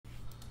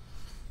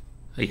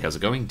Hey, how's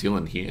it going?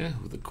 Dylan here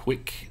with a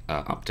quick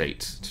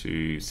update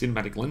to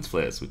cinematic lens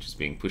flares, which is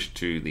being pushed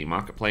to the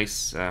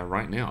marketplace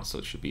right now, so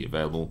it should be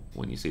available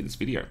when you see this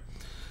video.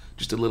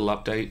 Just a little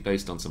update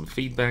based on some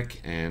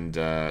feedback and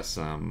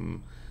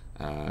some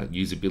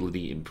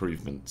usability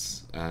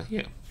improvements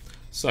here.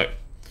 So,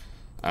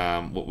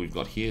 what we've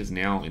got here is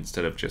now,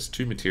 instead of just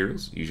two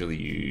materials, usually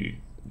you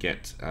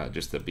get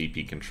just the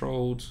BP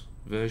controlled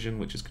version,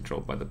 which is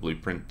controlled by the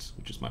blueprint,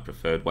 which is my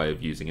preferred way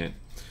of using it.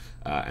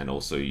 And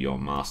also your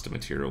master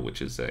material,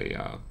 which is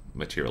a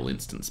material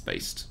instance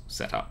based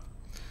setup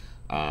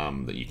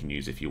that you can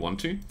use if you want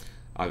to.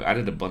 I've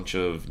added a bunch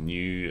of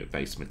new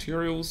base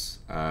materials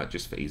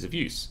just for ease of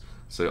use.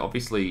 So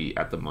obviously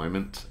at the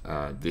moment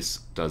this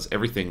does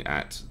everything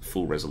at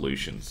full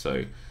resolution,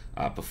 so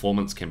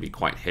performance can be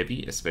quite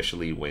heavy,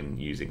 especially when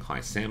using high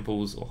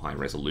samples or high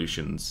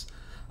resolutions.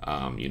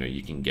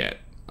 You can get,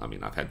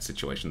 I've had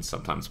situations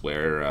sometimes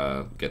where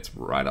it gets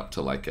right up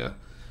to like a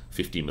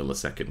 50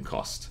 millisecond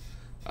cost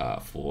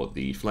for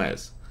the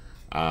flares,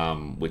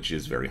 which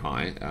is very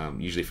high.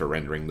 Usually for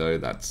rendering though,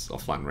 that's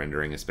offline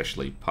rendering,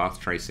 especially path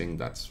tracing,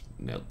 that's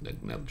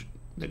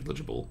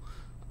negligible.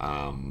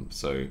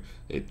 So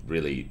it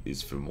really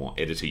is for more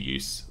editor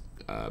use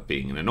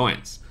being an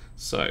annoyance.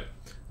 So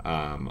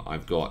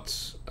I've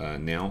got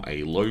now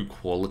a low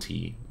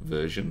quality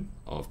version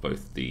of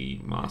both the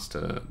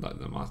master,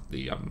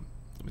 the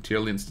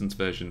material instance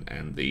version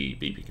and the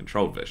BP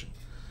controlled version.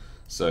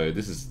 So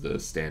this is the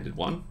standard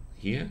one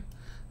here.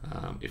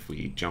 If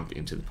we jump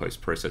into the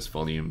post-process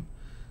volume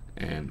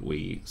and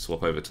we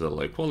swap over to the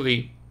low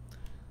quality,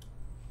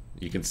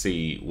 you can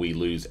see we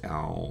lose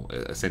our,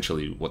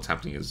 essentially what's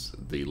happening is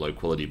the low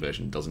quality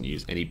version doesn't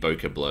use any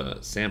bokeh blur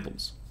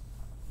samples.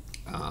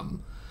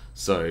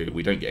 So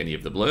we don't get any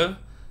of the blur,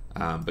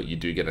 but you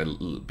do get a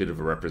bit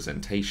of a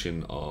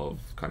representation of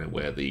kind of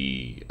where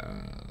the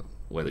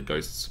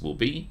ghosts will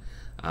be.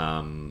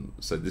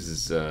 So this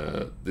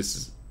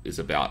is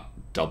about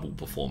double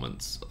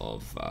performance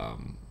of,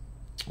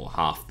 or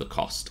half the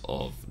cost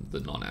of the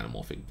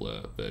non-anamorphic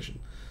blur version.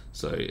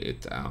 So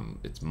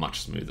it's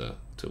much smoother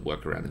to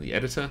work around in the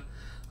editor.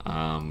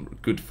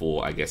 Good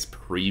for, I guess,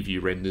 preview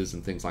renders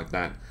and things like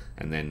that.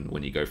 And then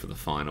when you go for the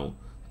final,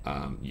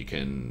 you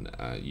can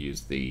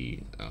use the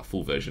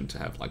full version to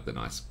have like the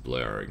nice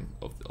blurring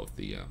of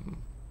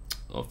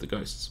the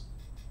ghosts.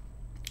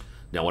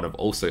 Now, what I've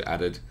also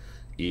added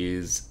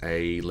is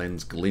a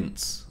lens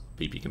glints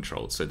BP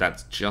controlled. So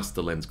that's just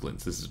the lens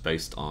glints. This is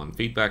based on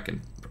feedback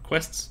and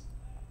requests.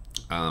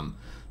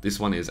 This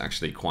one is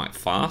actually quite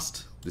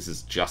fast. This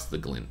is just the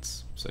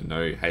glints, so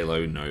no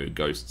halo, no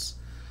ghosts.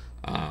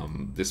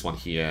 This one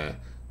here,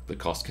 the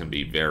cost can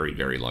be very,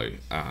 very low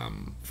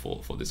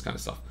for this kind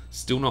of stuff.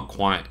 Still not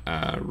quite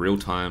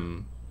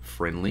real-time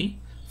friendly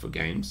for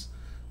games.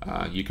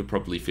 You could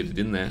probably fit it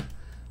in there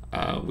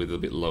with a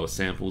bit lower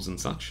samples and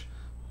such,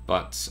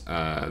 but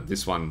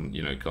this one,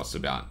 costs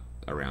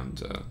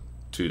around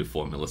 2 to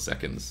 4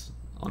 milliseconds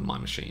on my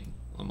machine,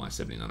 on my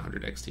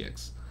 7900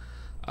 XTX.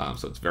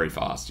 So it's very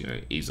fast,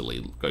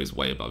 easily goes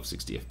way above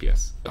 60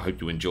 FPS. I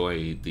hope you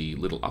enjoy the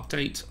little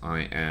update.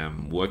 I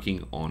am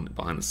working on,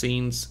 behind the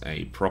scenes,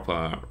 a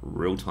proper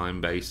real-time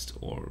based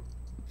or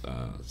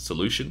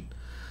solution,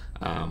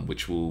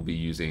 which will be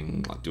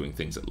using, like doing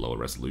things at lower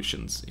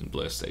resolutions in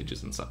blur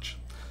stages and such.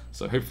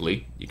 So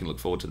hopefully you can look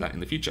forward to that in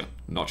the future.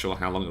 Not sure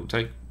how long it will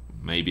take,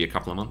 maybe a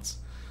couple of months,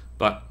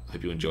 but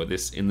hope you enjoyed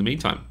this in the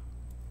meantime.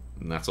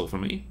 And that's all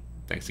from me.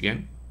 Thanks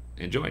again.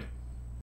 Enjoy.